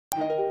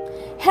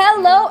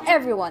Hello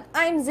everyone,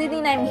 I'm Ziddy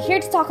and I'm here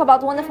to talk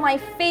about one of my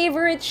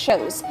favorite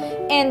shows.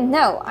 And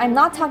no, I'm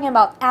not talking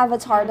about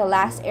Avatar: The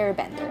Last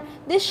Airbender.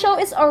 This show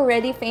is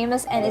already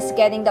famous and is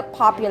getting the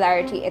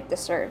popularity it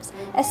deserves,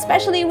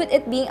 especially with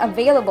it being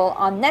available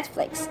on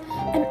Netflix.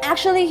 I'm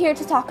actually here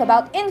to talk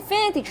about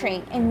Infinity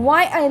Train and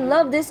why I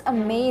love this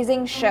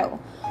amazing show.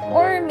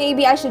 Or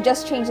maybe I should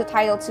just change the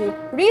title to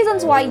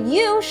Reasons Why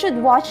You Should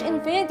Watch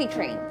Infinity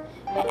Train.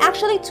 I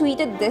actually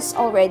tweeted this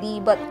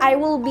already, but I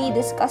will be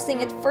discussing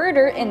it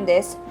further in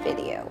this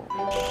video.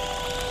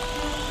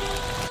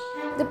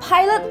 The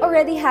pilot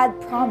already had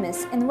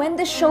promise, and when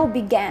the show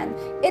began,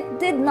 it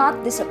did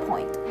not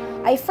disappoint.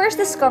 I first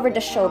discovered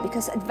the show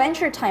because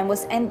Adventure Time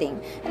was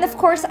ending, and of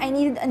course I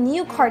needed a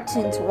new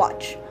cartoon to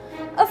watch.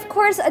 Of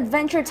course,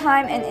 Adventure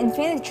Time and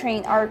Infinity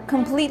Train are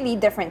completely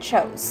different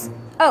shows.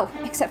 Oh,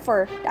 except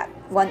for that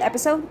one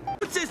episode.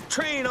 What's this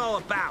train all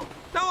about?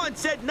 No one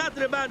said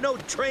nothing about no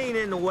train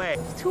in the way.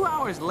 It's 2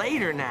 hours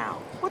later now.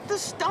 What the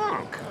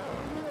stunk?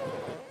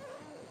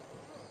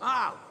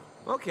 Oh,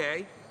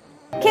 okay.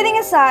 Kidding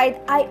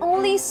aside, I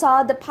only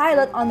saw the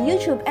pilot on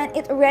YouTube and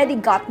it already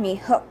got me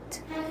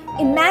hooked.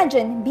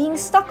 Imagine being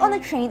stuck on a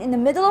train in the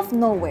middle of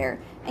nowhere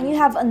and you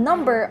have a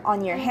number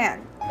on your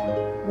hand.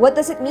 What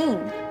does it mean?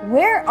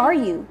 Where are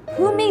you?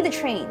 Who made the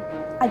train?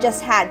 I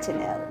just had to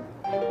know.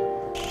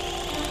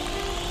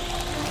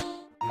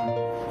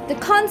 The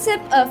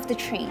concept of the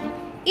train.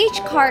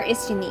 Each car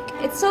is unique.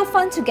 It's so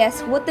fun to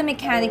guess what the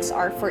mechanics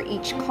are for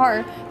each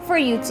car for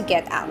you to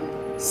get out.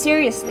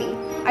 Seriously,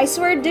 I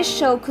swear this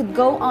show could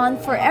go on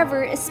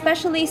forever,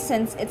 especially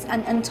since it's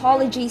an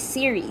anthology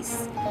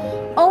series.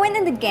 Owen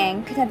and the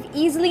gang could have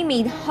easily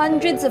made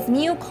hundreds of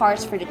new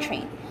cars for the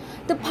train.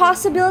 The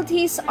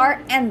possibilities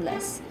are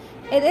endless.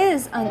 It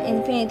is an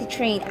Infinity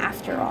Train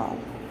after all.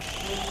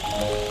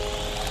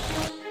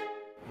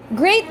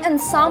 Great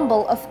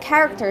ensemble of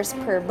characters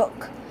per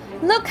book.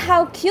 Look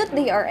how cute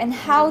they are and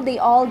how they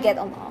all get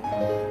along.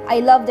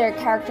 I love their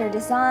character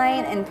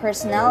design and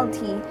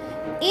personality.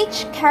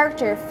 Each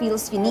character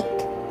feels unique.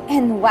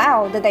 And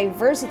wow, the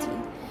diversity.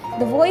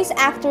 The voice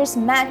actors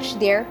match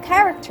their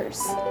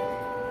characters.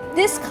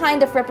 This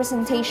kind of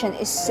representation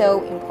is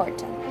so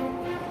important.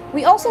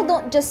 We also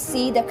don't just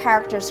see the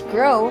characters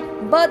grow,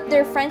 but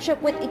their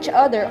friendship with each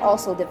other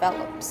also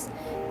develops.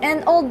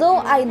 And although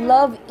I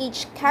love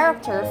each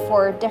character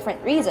for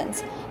different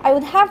reasons, I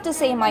would have to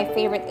say my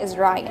favorite is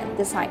Ryan,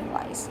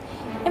 design-wise.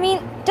 I mean,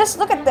 just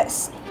look at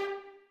this.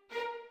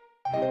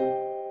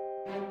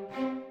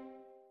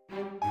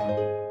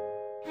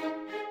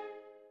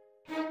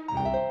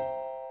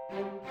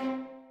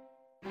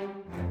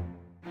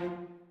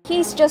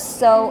 He's just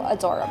so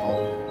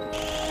adorable.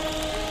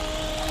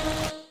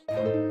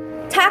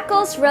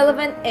 Tackles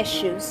relevant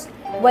issues,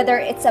 whether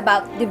it's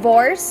about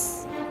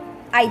divorce,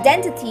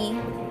 identity,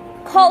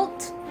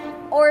 cult,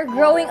 or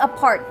growing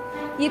apart.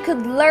 You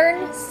could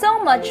learn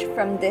so much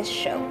from this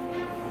show.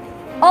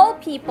 All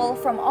people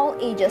from all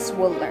ages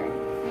will learn.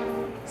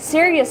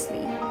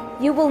 Seriously,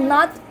 you will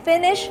not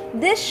finish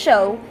this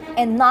show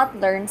and not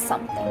learn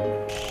something.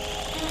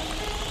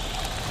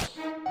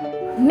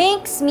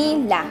 Makes me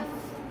laugh.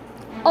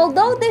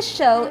 Although this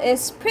show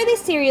is pretty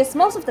serious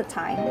most of the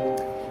time,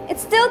 it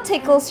still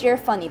tickles your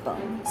funny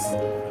bones.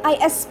 I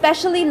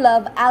especially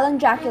love Alan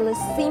Dracula's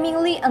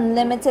seemingly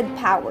unlimited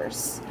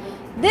powers.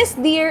 This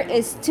deer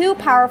is too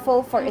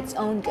powerful for its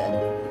own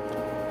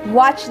good.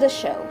 Watch the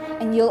show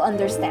and you'll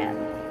understand.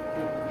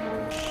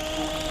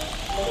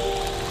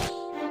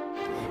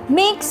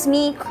 Makes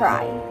me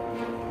cry.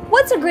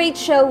 What's a great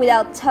show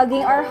without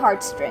tugging our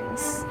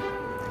heartstrings?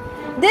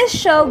 This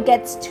show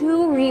gets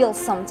too real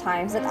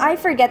sometimes that I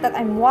forget that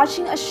I'm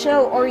watching a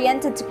show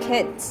oriented to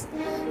kids.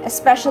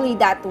 Especially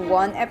that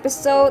one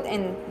episode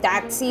in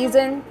that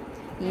season.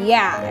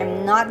 Yeah,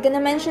 I'm not gonna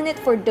mention it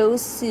for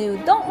those who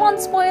don't want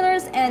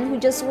spoilers and who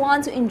just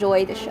want to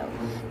enjoy the show.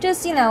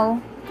 Just,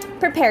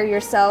 prepare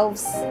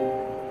yourselves.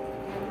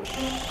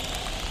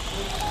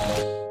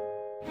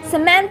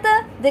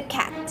 Samantha the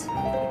cat.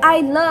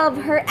 I love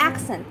her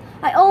accent.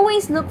 I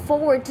always look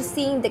forward to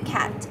seeing the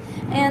cat.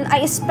 And I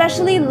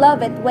especially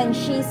love it when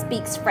she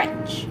speaks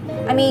French.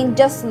 I mean,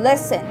 just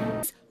listen.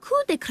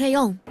 Coup de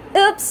crayon.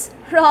 Oops,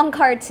 wrong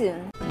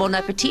cartoon. Bon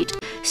appétit.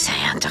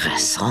 C'est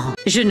intéressant.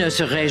 Je ne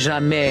serai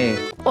jamais.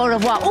 Au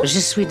revoir. Je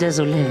suis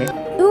désolée.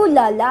 Ooh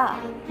la la.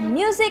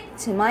 Music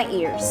to my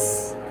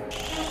ears.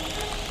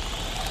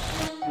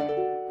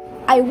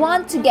 I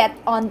want to get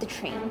on the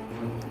train.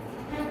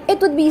 It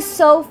would be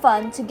so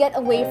fun to get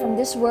away from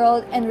this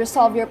world and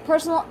resolve your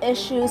personal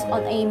issues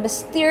on a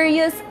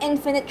mysterious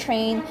infinite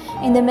train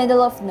in the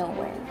middle of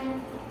nowhere.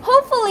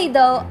 Hopefully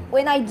though,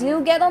 when I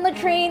do get on the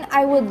train,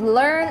 I would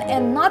learn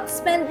and not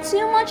spend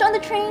too much on the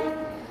train.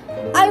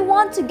 I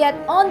want to get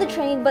on the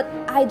train, but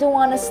I don't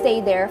want to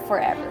stay there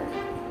forever.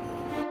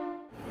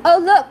 Oh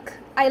look,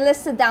 I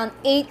listed down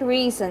 8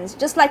 reasons,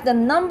 just like the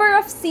number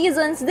of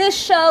seasons this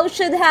show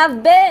should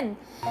have been.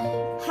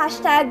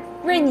 Hashtag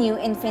renew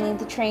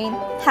Infinity Train.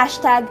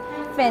 Hashtag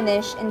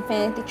finish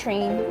Infinity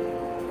Train.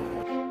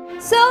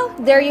 So,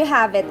 there you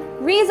have it.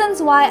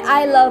 Reasons why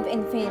I love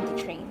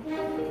Infinity Train.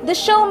 The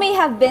show may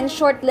have been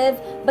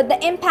short-lived, but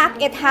the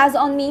impact it has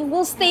on me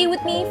will stay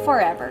with me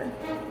forever.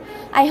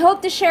 I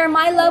hope to share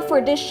my love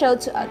for this show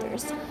to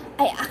others.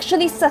 I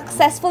actually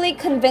successfully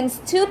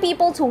convinced 2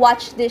 people to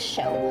watch this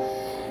show.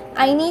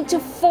 I need to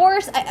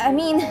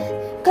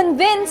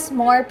convince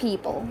more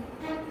people.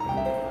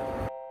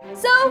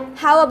 So,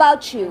 how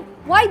about you?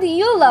 Why do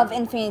you love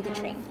Infinity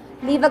Train?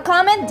 Leave a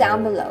comment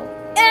down below.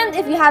 And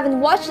if you haven't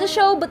watched the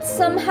show but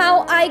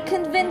somehow I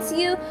convince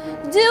you,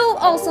 do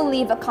also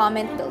leave a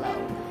comment below.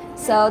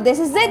 So this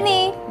is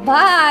Sydney.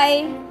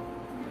 Bye!